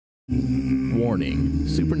Warning,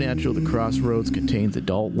 Supernatural The Crossroads contains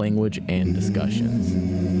adult language and discussions.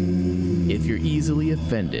 If you're easily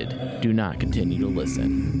offended, do not continue to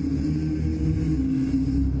listen.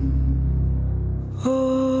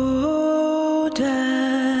 Oh,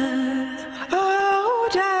 Dad. Oh,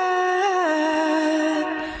 Dad.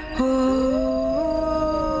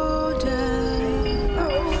 Oh, Dad.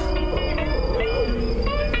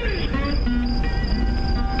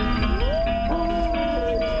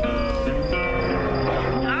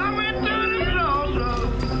 I went to the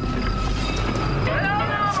crossroads.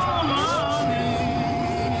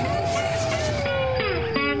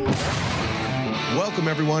 Welcome,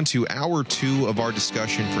 everyone, to Hour 2 of our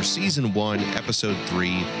discussion for Season 1, Episode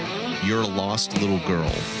 3, You're a Lost Little Girl.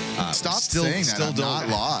 Stop saying that. I'm not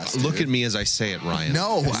lost. Look dude. at me as I say it, Ryan.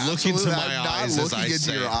 No, Look absolutely. into my I'm not eyes as I looking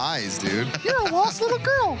say into your it. eyes, dude. You're a lost little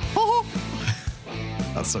girl.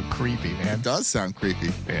 That's so creepy, man. It does sound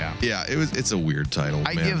creepy. Yeah. Yeah, it's a weird title,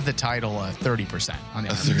 I man. give the title a 30% on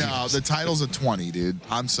the No, the title's a 20, dude.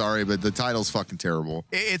 I'm sorry, but the title's fucking terrible.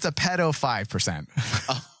 It's a pedo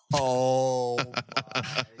 5%. Oh,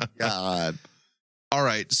 my God. All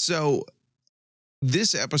right, so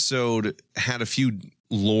this episode had a few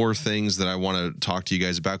lore things that I want to talk to you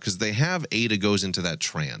guys about because they have Ada goes into that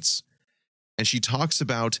trance, and she talks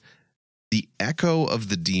about the echo of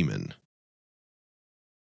the demon.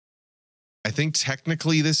 I think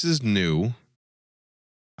technically this is new.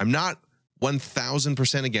 I'm not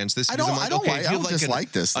 1,000% against this. I because don't, I'm I don't, okay, like, if I you don't have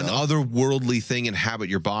dislike this, an though. otherworldly thing inhabit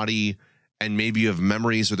your body, and maybe you have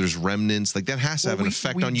memories or there's remnants, like that has to have an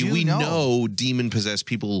effect on you. do We know. know demon-possessed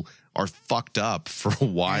people are fucked up for a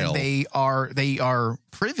while. And they are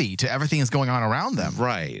privy to everything that's going on around them.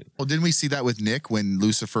 Right. Well, didn't we see that with Nick when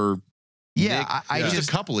Lucifer... Yeah, Nick, I just just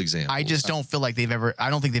a couple examples. I just don't feel like I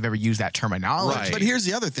don't think they've ever used that terminology. Right. But here's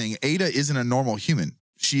the other thing. Ada isn't a normal human.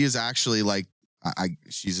 She is actually like...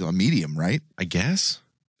 she's a medium, right? I guess.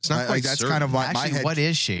 It's not quite that's certain. kind of my Actually, head. what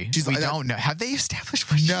is she? She's We like that- don't know. Have they established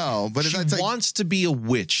what she No, but She that's like... wants to be a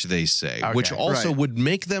witch, they say, Okay, which also right. would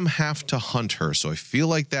make them have to hunt her. So I feel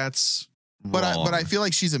like that's wrong. But I feel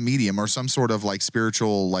like she's a medium or some sort of like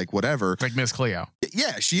spiritual, like whatever. like Miss Cleo?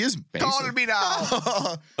 Yeah, she is. Call me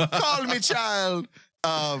now. Call me, child.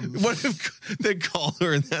 What if they call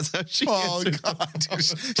her and that's how she Oh answers? God, dude.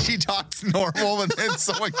 She talks normal and then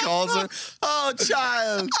someone calls her. Oh,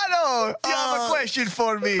 child. Hello. You have a question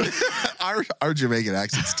for me. Our Jamaican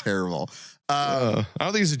accent's terrible. I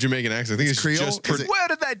don't think it's a Jamaican accent. I think it's Creole? just Is it- Where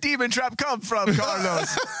did that demon trap come from,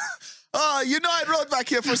 Carlos? Oh, you know I rode back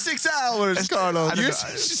here for 6 hours, Carlos. I don't know.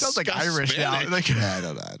 She sounds like Irish now. Spanish. Like, Yeah, I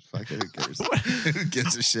know that. Fucking who cares? Who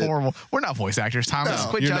gives a shit? horrible. We're not voice actors, Thomas. No,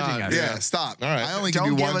 Quit you're judging not. us. Yeah, stop. All right. I only can Don't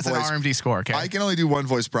do give one us voice. an RMD score, okay? I can only do one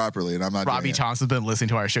voice properly, and I'm not Robbie doing it. Thompson's been listening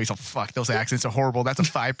to our show. He's like, fuck, those accents are horrible. That's a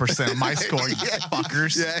 5% of my score, you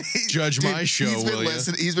fuckers. Yeah, Judge my show, will ya?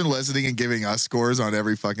 He's been listening and giving us scores on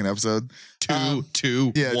every fucking episode.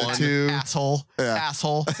 Two, Yeah, one. the two. Asshole. Yeah.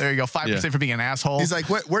 Asshole. There you go. 5% Yeah. for being an asshole. He's like,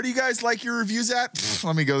 where do you guys like your reviews at? Pfft,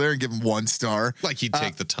 let me go there and give him 1 star. Like he'd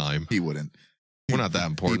take the time. He wouldn't. We're not that He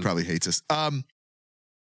important. probably hates us.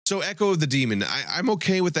 So Echo of the Demon, I'm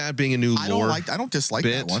okay with that being a new I lore. don't dislike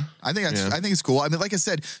bit. that one. I think Yeah. it's cool. I mean, like I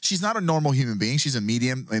said, she's not a normal human being. She's a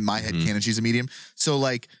medium. In my head canon, she's a medium. So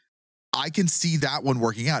like, I can see that one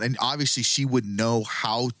working out. And obviously she would know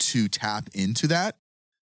how to tap into that,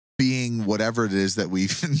 being whatever it is that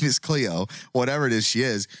Miss Cleo, whatever it is she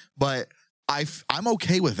is. But I'm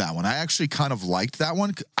okay with that one. I actually kind of liked that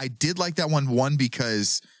one. I did like that one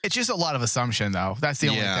because It's just a lot of assumption, though. That's the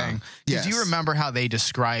only Yeah. thing. Yes. Do you remember how they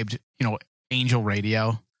described, Angel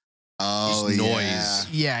Radio? Just noise.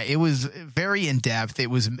 Yeah, it was very in depth. It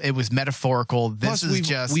was metaphorical. This Plus,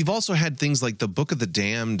 is we've also had things like the Book of the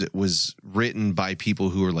Damned was written by people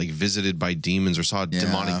who were like visited by demons or saw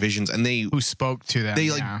demonic visions, and they who spoke to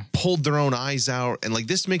them. pulled their own eyes out, and like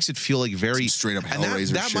this makes it feel like very Some straight up and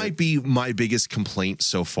Hellraiser that shit. might be my biggest complaint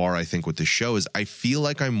so far. I think with the show is I feel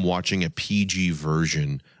like I'm watching a PG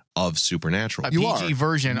version of Supernatural. a PG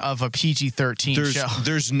version of a PG-13 show.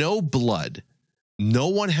 There's no blood. No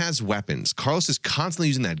one has weapons. Carlos is constantly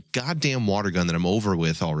using that goddamn water gun that I'm over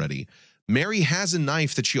with already. Mary has a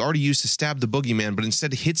knife that she already used to stab the boogeyman, but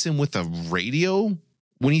instead hits him with a radio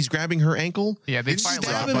when he's grabbing her ankle. Yeah, they Just fight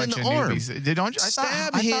stab like a him in bunch the of arm. newbies. They don't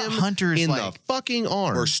Stab I him thought hunters in like the fucking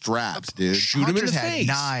arm. Or strapped, dude. Shoot him in hunters the had face.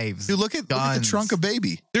 knives. Dude, look at the guns. trunk of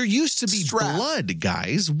baby. There used to be Strap. blood,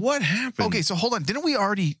 guys. What happened? Okay, so hold on. Didn't we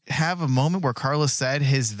already have a moment where Carlos said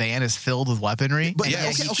his van is filled with weaponry? But and yeah,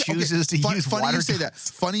 yet he chooses to use funny water you say that.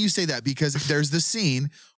 guns? Funny you say that because there's the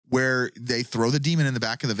scene where they throw the demon in the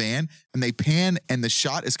back of the van and they pan and the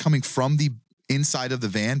shot is coming from the inside of the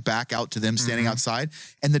van back out to them standing outside.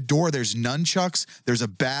 And the door, there's nunchucks, there's a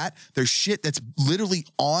bat, there's shit that's literally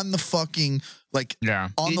on the fucking, like,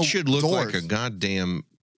 on it the should look doors. like a goddamn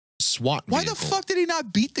SWAT Why vehicle. the fuck did he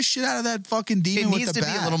not beat the shit out of that fucking demon It with needs the to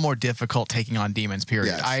bat? be a little more difficult taking on demons,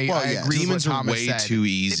 period. Yes. I Well, yes. agree Demons with are what Thomas way said. too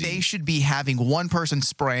easy. They should be having one person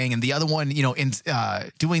spraying and the other one,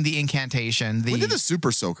 doing the incantation. When did the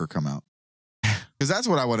Super Soaker come out? Because that's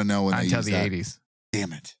what I want to know when they until use the that. 80s.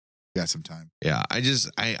 Damn it. We got some time. Yeah, I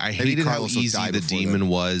hated how Carlos will easy die the before demon then.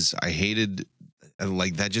 was. I hated,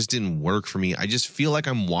 like, that just didn't work for me. I just feel like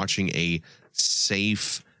I'm watching a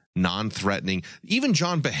safe, non-threatening, even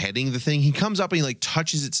John beheading the thing, he comes up and he like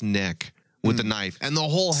touches its neck with the knife and the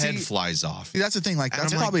whole head flies off. See, that's the thing. Like, And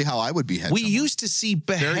that's I'm like, probably how I would behead We someone. used to see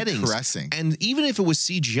beheadings. caressing. And even if it was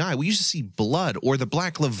CGI, we used to see blood or the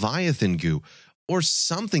Black Leviathan goo or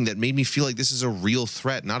something that made me feel like this is a real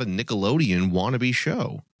threat, not a Nickelodeon wannabe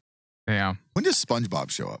show. Yeah. When does SpongeBob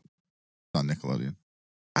show up on Nickelodeon?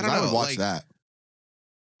 I don't know. I would watch like, that.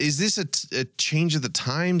 Is this a change of the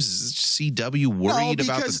times? Is CW worried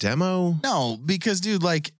about the because- demo? No, because, dude,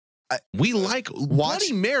 like, We like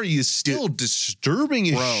Bloody Mary is still disturbing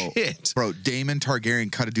as shit. bro, Daemon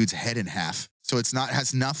Targaryen cut a dude's head in half. So it's not,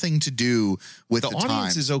 has nothing to do with The the audience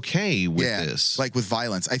times. is okay with this. Like with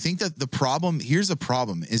violence. I think that the problem, here's the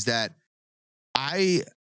problem, is that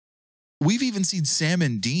we've even seen Sam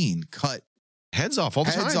and Dean cut heads off all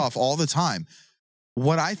the time. heads off all the time.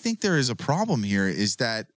 What I think there is a problem here is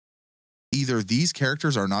that either these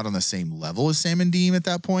characters are not on the same level as Sam and Dean at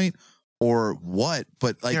that point, or what,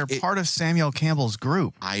 but like They're part of Samuel Campbell's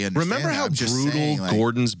group. I understand. Remember that. how I'm just brutal saying, like,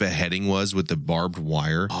 Gordon's beheading was with the barbed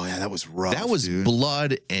wire? Oh yeah, that was rough. That was dude.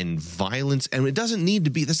 blood and violence, and it doesn't need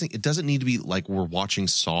to be this thing. It doesn't need to be like we're watching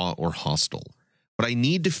Saw or Hostel, but I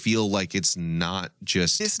need to feel like it's not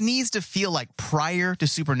just. This needs to feel like prior to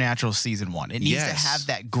Supernatural season 1. It needs to Yes. have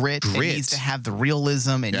that grit. It Grit. needs to have the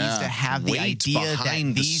realism. It needs to have the Weight idea that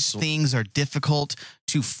behind the these things are difficult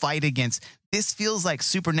to fight against. This feels like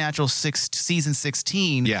Supernatural season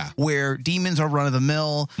 16, where demons are run of the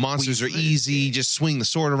mill. Monsters are easy. Just swing the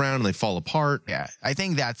sword around and they fall apart. Yeah, I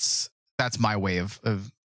think that's my way of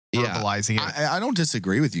verbalizing it. I don't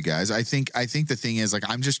disagree with you guys. I think the thing is, like,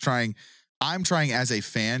 I'm trying as a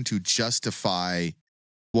fan to justify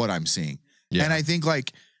what I'm seeing. Yeah. And I think,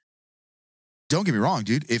 like, don't get me wrong,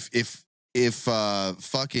 dude. If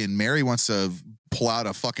fucking Mary wants to pull out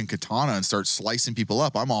a fucking katana and start slicing people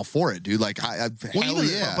up, I'm all for it, dude. Like, hell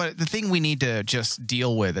yeah. But the thing we need to just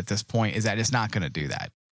deal with at this point is that it's not going to do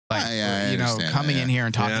that. Like, I understand coming that, in here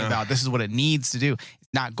and talking yeah. about this is what it needs to do. It's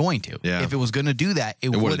not going to. Yeah. If it was going to do that, it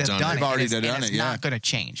would have done it. They've already And it's- done and it, it's yeah. not going to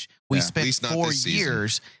change. We Yeah. At spent least not 4 this season.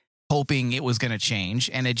 years hoping it was going to change,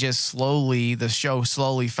 and it just the show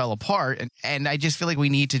slowly fell apart. And I just feel like we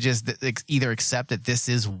need to just either accept that this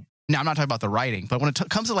is. Now, I'm not talking about the writing, but when it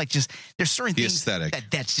comes to, like, just there's certain The things aesthetic.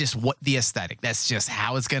 that's just what the aesthetic. That's just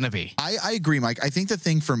how it's going to be. I agree, Mike. I think the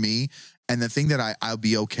thing for me, and the thing that I'll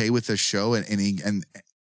be okay with this show, and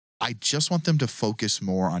I just want them to focus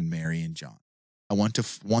more on Mary and John. I want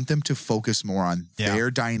them to focus more on their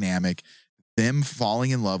dynamic, them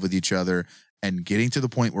falling in love with each other, and getting to the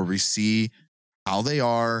point where we see how they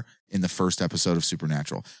are in the first episode of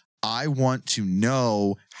Supernatural. I want to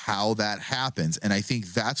know how that happens, and I think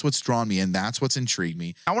that's what's drawn me, and that's what's intrigued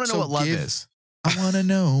me. I want to know what love is. I want to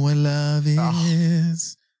know what love Oh.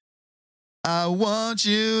 is. I want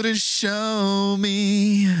you to show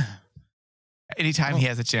me. Anytime he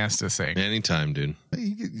has a chance to sing. Anytime, dude.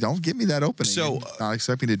 Don't give me that opening. So- You're not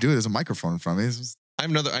expect me to do it. There's a microphone in front of me. I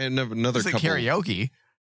have another It's like couple karaoke.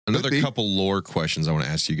 another Could be. couple lore questions I want to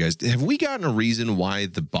ask you guys. Have we gotten a reason why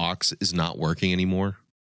the box is not working anymore?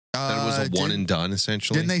 That it was a one and done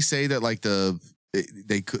essentially. Didn't they say that, like,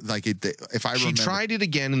 they could, like, if I She remember, tried it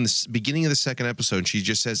again in the beginning of the second episode. And she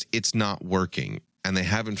just says it's not working, and they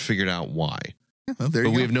haven't figured out why. well, there But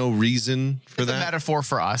you we go. have no reason for It's a that. metaphor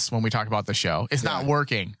for us when we talk about the show. It's not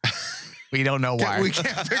working. We don't know why. We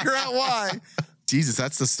can't figure out why. Jesus,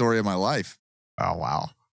 that's the story of my life. Oh, wow.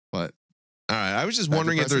 But All right, I was just That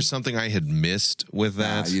wondering if depressing? there's something I had missed with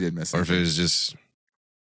that, you didn't miss or if anything. it was just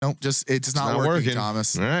Nope, it's not working,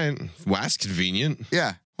 Thomas. All right, well, that's convenient.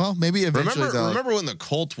 Yeah. Well, maybe eventually they'll. Remember when the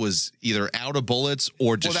cult was either out of bullets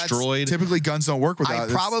or Well, that's- destroyed? typically, guns don't work without.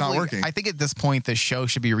 It's not working. I think at this point, the show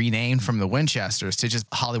should be renamed from the Winchesters to just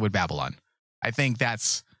Hollywood Babylon. I think that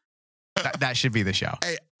should be the show.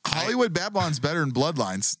 Hey, Hollywood Babylon's better than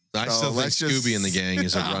Bloodlines. I So still think let's just- Scooby and the Gang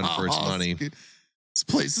is a run for its money. This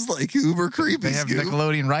place is like uber creepy. They have Scoob.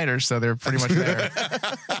 Nickelodeon writers, so they're pretty much there.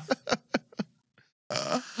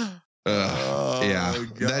 Oh, Yeah,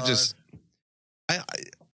 God. that just.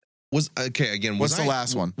 Was okay again. What's the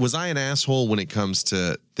last one? Was I an asshole when it comes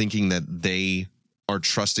to thinking that they are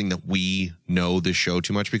trusting that we know the show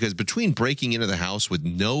too much? Because between breaking into the house with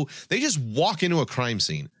they just walk into a crime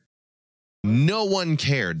scene. No one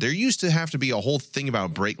cared. There used to have to be a whole thing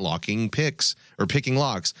about locking picks or picking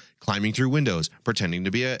locks, climbing through windows, pretending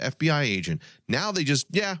to be a FBI agent. Now they just,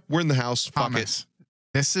 we're in the house. Fuck it.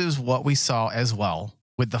 This is what we saw as well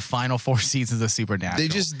with the final 4 seasons of Supernatural. They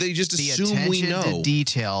just assume we know. The attention to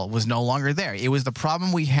detail was no longer there. It was the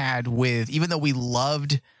problem we had with, even though we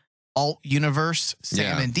loved alt universe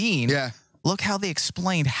Sam and Dean. Yeah. Look how they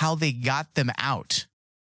explained how they got them out.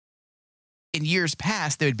 In years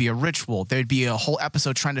past, there would be a ritual. There'd be a whole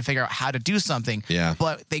episode trying to figure out how to do something. Yeah.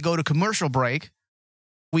 But they go to commercial break.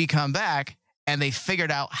 We come back and they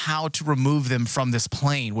figured out how to remove them from this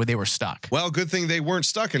plane where they were stuck. Well, good thing they weren't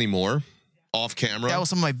stuck anymore. Off camera. That was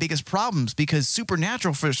some of my biggest problems because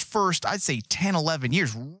Supernatural for its first, I'd say 10, 11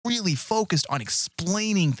 years, really focused on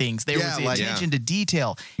explaining things. There was the attention to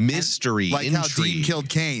detail. Mystery, like intrigue. how Dean killed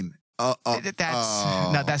Kane.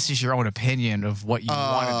 That's just your own opinion of what you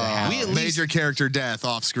wanted to have. We major character death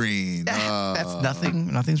off screen. That's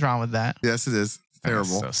nothing's wrong with that. Yes, it is.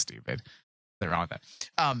 Terrible. That's so stupid. Nothing wrong with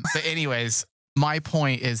that. But anyways, my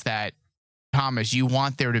point is that, Thomas, you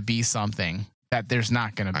want there to be something that there's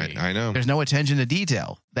not going to be. I know. There's no attention to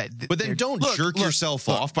detail. But then don't jerk yourself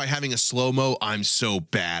off by having a slow-mo, I'm so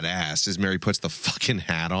badass, as Mary puts the fucking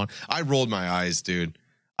hat on. I rolled my eyes, dude.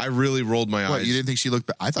 I really rolled my eyes. You didn't think she looked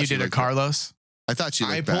bad? I thought you did a Carlos? I thought she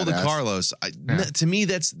looked I pulled badass. a Carlos. To me,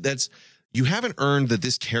 that's you haven't earned that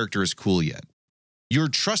this character is cool yet. You're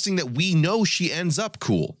trusting that we know she ends up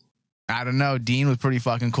cool. I don't know. Dean was pretty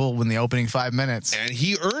fucking cool in the opening 5 minutes. And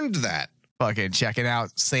he earned that. Fucking checking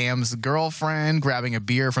out Sam's girlfriend, grabbing a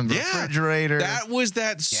beer from the refrigerator. That was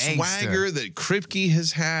that swagger that Kripke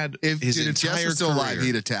has had his entire Jess was still career. alive,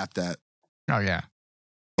 he'd have tapped that. Oh, yeah.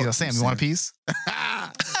 He's like, Sam, you want a piece?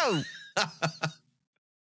 Oh.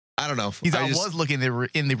 I don't know. I was looking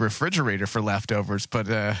in the refrigerator for leftovers, but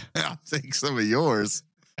I'll take some of yours.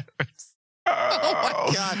 Oh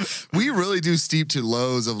my God. We really do steep to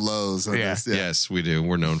lows of lows on this. Yeah. Yes, we do.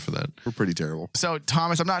 We're known for that. We're pretty terrible. So,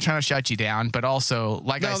 Thomas, I'm not trying to shut you down, but also,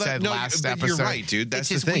 like I said last episode, you're right, dude. That's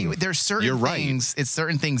the thing. There's certain things. It's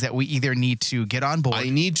certain things that we either need to get on board. I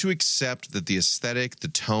need to accept that the aesthetic, the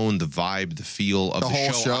tone, the vibe, the feel of the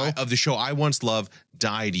whole show I once loved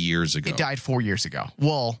died years ago. It died 4 years ago.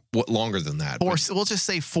 Well, what longer than that? We'll just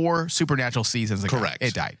say 4 Supernatural seasons ago. Correct.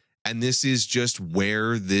 It died. And this is just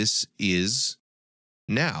where this is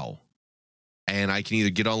now. And I can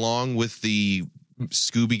either get along with the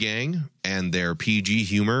Scooby Gang and their PG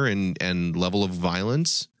humor and level of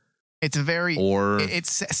violence. It's a very,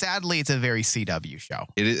 sadly, it's a very CW show.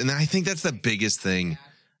 It is, and I think that's the biggest thing.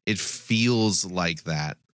 It feels like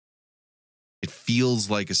that. It feels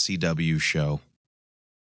like a CW show.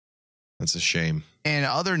 That's a shame. In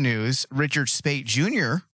other news, Richard Speight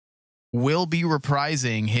Jr. will be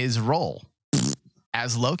reprising his role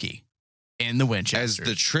as Loki in the Winchesters. As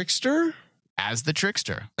the trickster? As the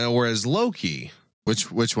trickster. Or as Loki?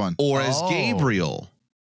 Which one? Or as Gabriel?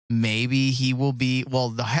 Maybe he will be, well,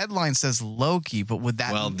 the headline says Loki, but would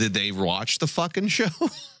that... Well, did they watch the fucking show?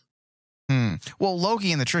 Well,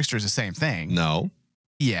 Loki and the trickster is the same thing. No.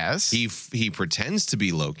 Yes. He pretends to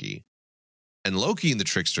be Loki. And Loki and the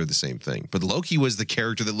trickster are the same thing. But Loki was the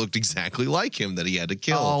character that looked exactly like him that he had to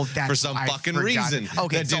kill for some fucking reason.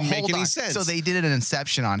 Okay, that didn't make any sense. So they did an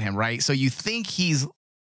inception on him, right? So you think he's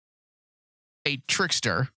a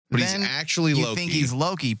trickster. But he's actually Loki. You think he's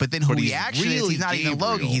Loki, but then who he actually is, he's not even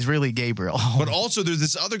Loki. He's really Gabriel. But also there's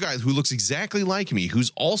this other guy who looks exactly like me,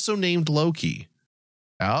 who's also named Loki.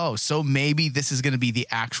 Oh, so maybe this is going to be the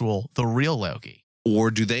real Loki.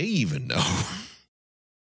 Or do they even know?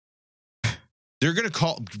 They're going to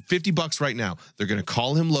call $50 right now. They're going to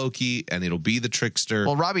call him Loki and it'll be the trickster.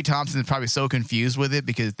 Well, Robbie Thompson is probably so confused with it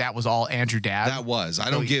because that was all Andrew Dabb. That was. I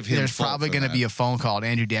don't give him There's probably going to be a phone call and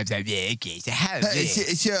Andrew Dabb's like, yeah, okay, so how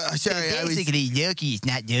Sorry, basically Loki is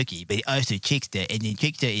not Loki, but also trickster, and then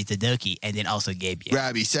trickster is the Loki, and then also Gabriel.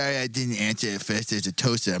 Robbie, sorry I didn't answer at first. There's a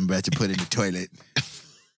toaster I'm about to put in the toilet.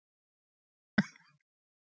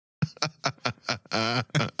 I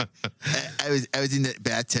was in the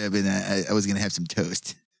bathtub and I was gonna have some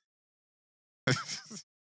toast.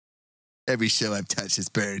 Every show I've touched is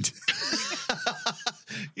burned.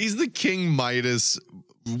 He's the King Midas.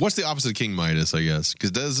 What's the opposite of King Midas, I guess? Because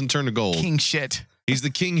it doesn't turn to gold. King shit. He's the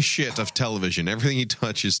king shit of television. Everything he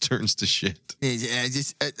touches turns to shit.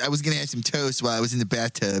 I was gonna have some toast while I was in the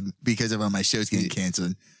bathtub because of all my shows getting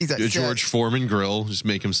canceled. He's like, George Foreman grill, just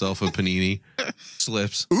make himself a panini.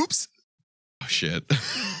 Slips. Oops. Oh, shit.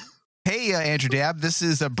 Hey, Andrew Dabb, this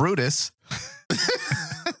is Brutus.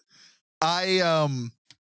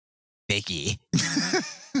 Vicky.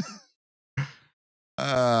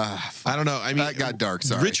 I don't know. I mean, that got dark.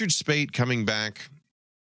 Sorry. Richard Speight coming back.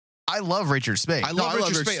 I love Richard Speight. I love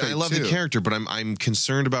Richard Speight. I love the character, but I'm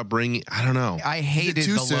concerned about bringing. I don't know. I hated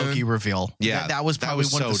the Loki reveal. Yeah, that was probably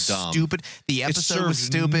one of the dumb. stupid. The episode was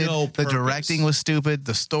stupid. The directing was stupid.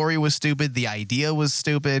 The story was stupid. The idea was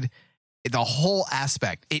stupid. The whole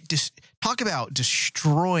aspect. It just talk about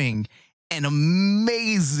destroying an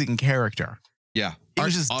amazing character. Yeah, it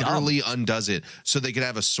was just utterly undoes it. So they could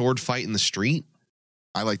have a sword fight in the street.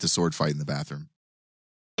 I like the sword fight in the bathroom.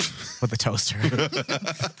 With a toaster.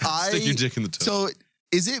 Stick your dick in the toaster. So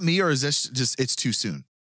is it me or is this just it's too soon?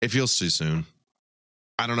 It feels too soon.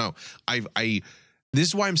 I don't know. This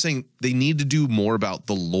is why I'm saying they need to do more about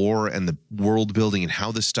the lore and the world building and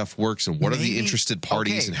how this stuff works and what are the interested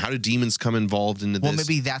parties and how do demons come involved into this. Well,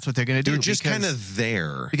 maybe that's what they're going to do. They're just kind of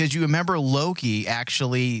there. Because you remember Loki,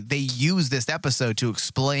 actually, they used this episode to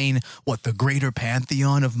explain what the greater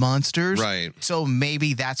pantheon of monsters. Right. So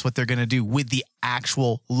maybe that's what they're going to do with the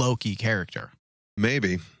actual Loki character.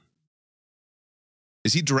 Maybe.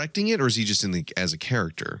 Is he directing it or is he just as a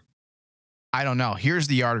character? I don't know. Here's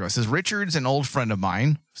the article. It says, Richard's an old friend of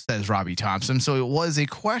mine, says Robbie Thompson. So it was a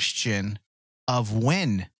question of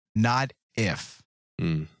when, not if.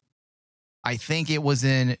 I think it was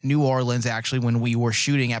in New Orleans, actually, when we were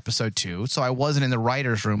shooting episode 2. So I wasn't in the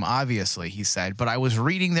writer's room, obviously, he said. But I was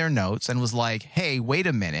reading their notes and was like, hey, wait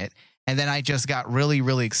a minute. And then I just got really,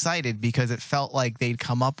 really excited because it felt like they'd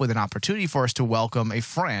come up with an opportunity for us to welcome a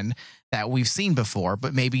friend that we've seen before,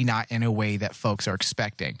 but maybe not in a way that folks are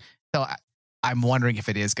expecting. So I'm wondering if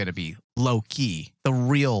it is going to be low-key, the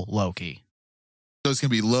real Loki. So it's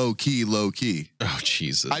going to be low-key, low-key. Oh,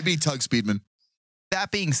 Jesus. I'd be Tug Speedman.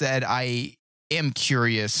 That being said, I am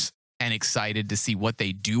curious and excited to see what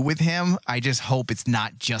they do with him. I just hope it's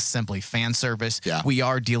not just simply fan service. Yeah. We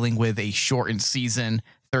are dealing with a shortened season,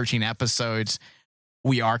 13 episodes.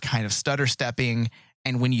 We are kind of stutter-stepping.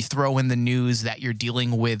 And when you throw in the news that you're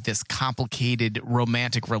dealing with this complicated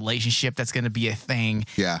romantic relationship that's going to be a thing,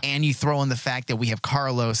 and you throw in the fact that we have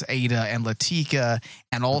Carlos, Ada, and Latika,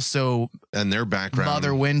 and also and their background,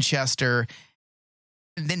 Mother Winchester,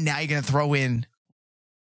 and then now you're going to throw in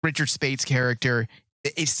Richard Speight's character.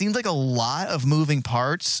 It seems like a lot of moving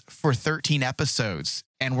parts for 13 episodes,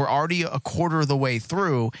 and we're already a quarter of the way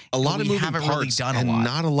through. A lot of moving haven't parts, really done and a lot.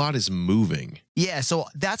 not a lot is moving. Yeah, so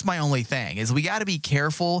that's my only thing is we got to be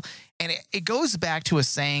careful, and it goes back to a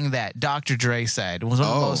saying that Dr. Dre said. It was one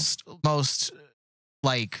of the most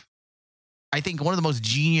like, I think one of the most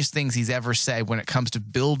genius things he's ever said when it comes to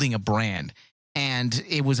building a brand, and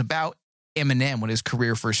it was about Eminem when his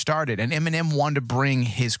career first started, and Eminem wanted to bring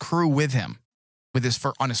his crew with him with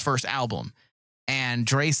on his first album. And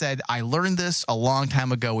Dre said, I learned this a long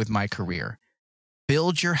time ago with my career.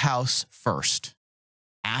 Build your house first.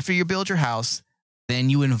 After you build your house, then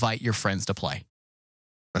you invite your friends to play.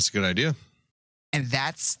 That's a good idea. And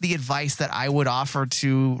that's the advice that I would offer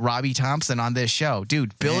to Robbie Thompson on this show.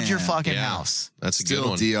 Dude, build your fucking house. That's a good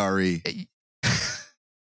one. DRE.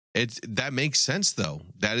 That makes sense, though.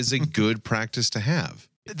 That is a good practice to have.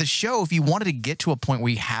 The show, if you wanted to get to a point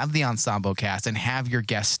where you have the ensemble cast and have your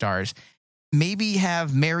guest stars, maybe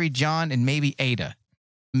have Mary John and maybe Ada,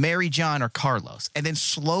 Mary John or Carlos, and then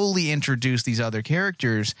slowly introduce these other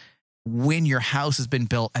characters when your house has been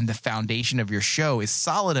built and the foundation of your show is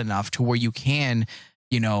solid enough to where you can,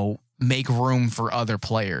 make room for other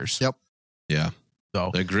players. Yep. Yeah.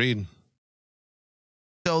 So agreed.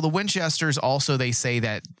 So the Winchesters also, they say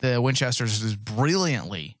that the Winchesters is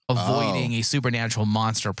brilliantly avoiding a supernatural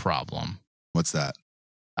monster problem. What's that?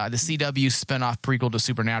 The CW spinoff prequel to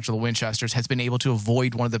Supernatural, The Winchesters, has been able to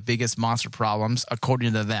avoid one of the biggest monster problems,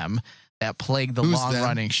 according to them, that plagued the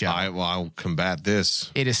long-running show. I'll combat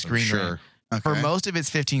this. It is Screen Rant. Okay. For most of its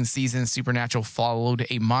 15 seasons, Supernatural followed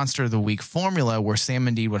a Monster of the Week formula where Sam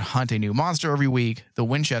and Dean would hunt a new monster every week. The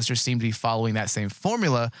Winchesters seem to be following that same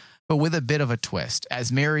formula, but with a bit of a twist.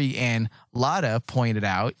 As Mary and Lada pointed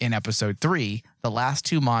out in episode 3, the last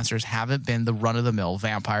two monsters haven't been the run-of-the-mill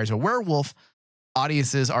vampires or werewolf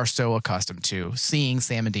audiences are so accustomed to seeing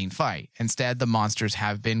Sam and Dean fight. Instead, the monsters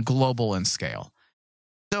have been global in scale.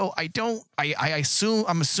 So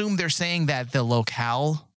I'm assuming they're saying that the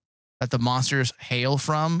locale that the monsters hail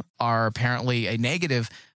from are apparently a negative,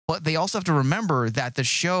 but they also have to remember that the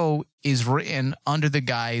show is written under the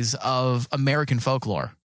guise of American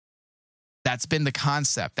folklore. That's been the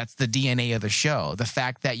concept. That's the DNA of the show. The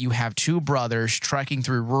fact that you have two brothers trekking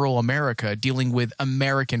through rural America dealing with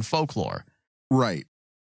American folklore. Right.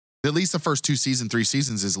 At least the first 3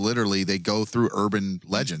 seasons is literally they go through urban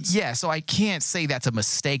legends. Yeah, so I can't say that's a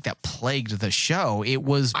mistake that plagued the show. It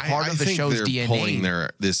was part of the show's they're DNA. Pulling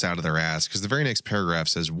this out of their ass because the very next paragraph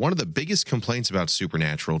says one of the biggest complaints about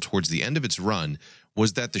Supernatural towards the end of its run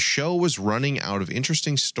was that the show was running out of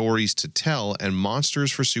interesting stories to tell and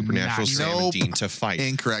monsters for Supernatural Sam and Dean to fight.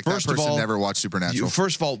 Incorrect. First That of person all, never watched Supernatural.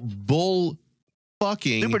 First of all, bull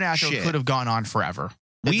fucking Supernatural shit. could have gone on forever.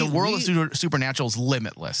 The world of Supernatural is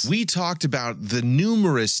limitless. We talked about the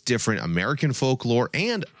numerous different American folklore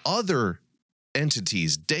and other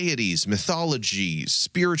entities, deities, mythology,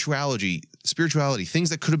 spirituality,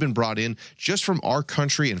 things that could have been brought in just from our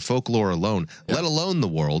country and folklore alone, let alone the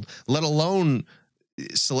world, let alone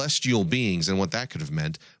celestial beings and what that could have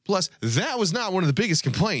meant. Plus, that was not one of the biggest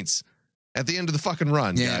complaints at the end of the fucking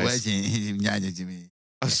run, guys. It wasn't.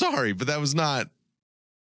 I'm sorry, but that was not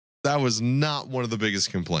one of the biggest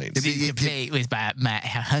complaints. The complaint was by my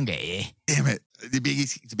hunger. Damn it. The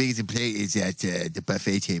biggest complaint is at the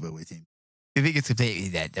buffet table with him. The biggest complaint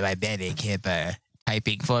is that my bandit kept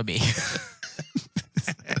typing for me.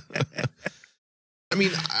 I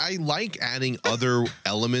mean, I like adding other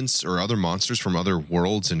elements or other monsters from other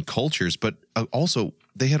worlds and cultures, but also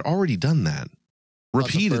they had already done that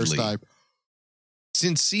repeatedly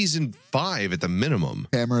since season 5 at the minimum.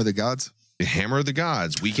 Hammer of the Gods. Hammer of the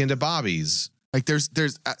Gods, Weekend at Bobby's. Like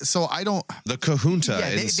so I don't. The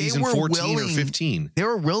Kahunta in season 14 or 15. They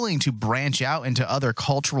were willing to branch out into other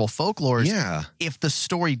cultural folklores Yeah. if the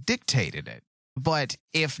story dictated it. But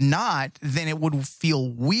if not, then it would feel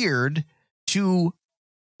weird to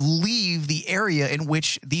leave the area in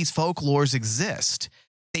which these folklores exist.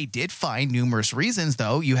 They did find numerous reasons,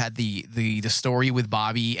 though. You had the story with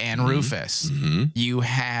Bobby and Rufus. Mm-hmm. You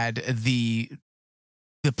had the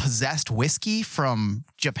possessed whiskey from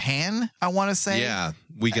Japan, I want to say. Yeah,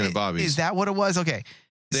 Weekend at Bobby's. Is that what it was? Okay.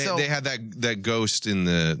 They had that ghost in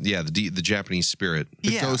the Japanese spirit.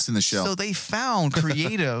 The ghost in the shell. So they found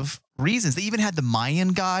creative reasons. They even had the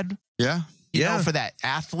Mayan god, Yeah. you know, for that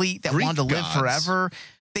athlete that Greek wanted to live gods. forever.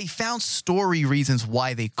 They found story reasons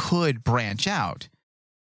why they could branch out.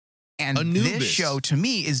 And Anubis. this show, to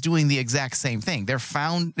me, is doing the exact same thing. They're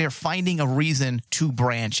finding a reason to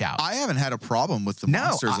branch out. I haven't had a problem with the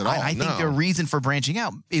monsters at all. I think their reason for branching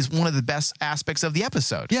out is one of the best aspects of the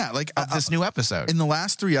episode. Yeah, like of this new episode. in the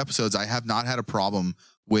last 3 episodes, I have not had a problem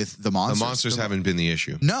with the monsters. The monsters haven't been the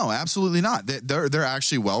issue. No, absolutely not. They're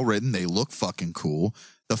actually well written. They look fucking cool.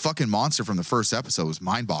 The fucking monster from the first episode was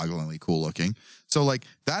mind-bogglingly cool looking. So like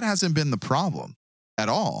that hasn't been the problem at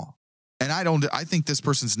all. And I think this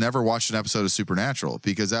person's never watched an episode of Supernatural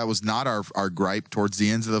because that was not our gripe towards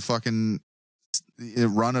the ends of the fucking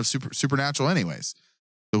run of Supernatural anyways.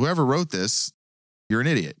 So whoever wrote this, you're an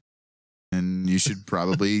idiot. And you should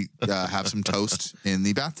probably have some toast in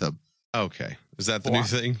the bathtub. Okay. Is that the new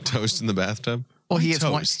thing? Toast in the bathtub? Well, he gets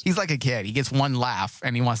Toast. he's like a kid. He gets one laugh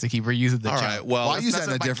and he wants to keep reusing the All joke. right. Well, I use that's that in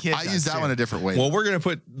a what my different. kid I use does, that too. one a different way. we're going to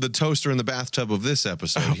put the toaster in the bathtub of this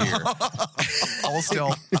episode here. Hold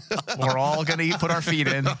still. We're all going to put our feet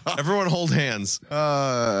in. Everyone hold hands. All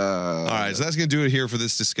right, so that's going to do it here for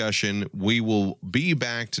this discussion. We will be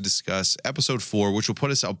back to discuss episode 4, which will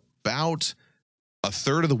put us about a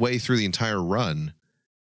third of the way through the entire run.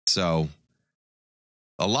 So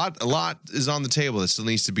a lot is on the table that still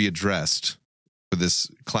needs to be addressed for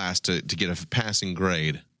this class to get a passing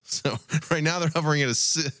grade. So right now they're hovering at a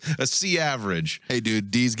C average. Hey,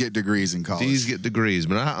 dude, D's get degrees in college. D's get degrees,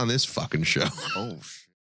 but not on this fucking show. Oh,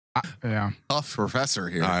 Yeah. tough professor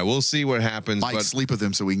here. All right, we'll see what happens. Mike, but sleep with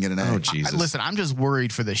him so we can get an A. oh Jesus, Listen, I'm just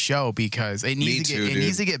worried for the show because it needs Me too, dude.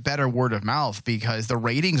 needs to get better word of mouth because the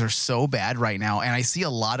ratings are so bad right now, and I see a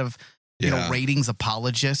lot of ratings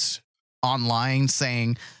apologists online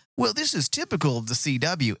saying, "Well, this is typical of the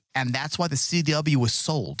CW," and that's why the CW was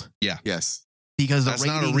sold Yes. because That's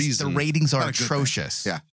not a reason. the ratings are Not a good thing. atrocious.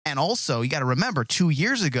 Yeah. And also, you got to remember, 2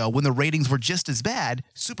 years ago, when the ratings were just as bad,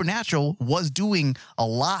 Supernatural was doing a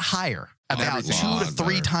lot higher, about 2 lot to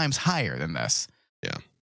 3 better. times higher than this.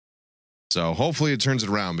 So hopefully it turns it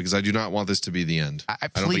around because I do not want this to be the end. I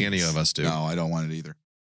don't think any of us do. No, I don't want it either.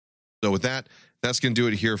 So with that, that's going to do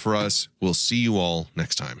it here for us. We'll see you all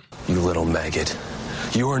next time. You little maggot.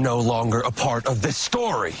 You are no longer a part of this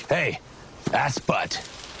story. Hey, ass butt.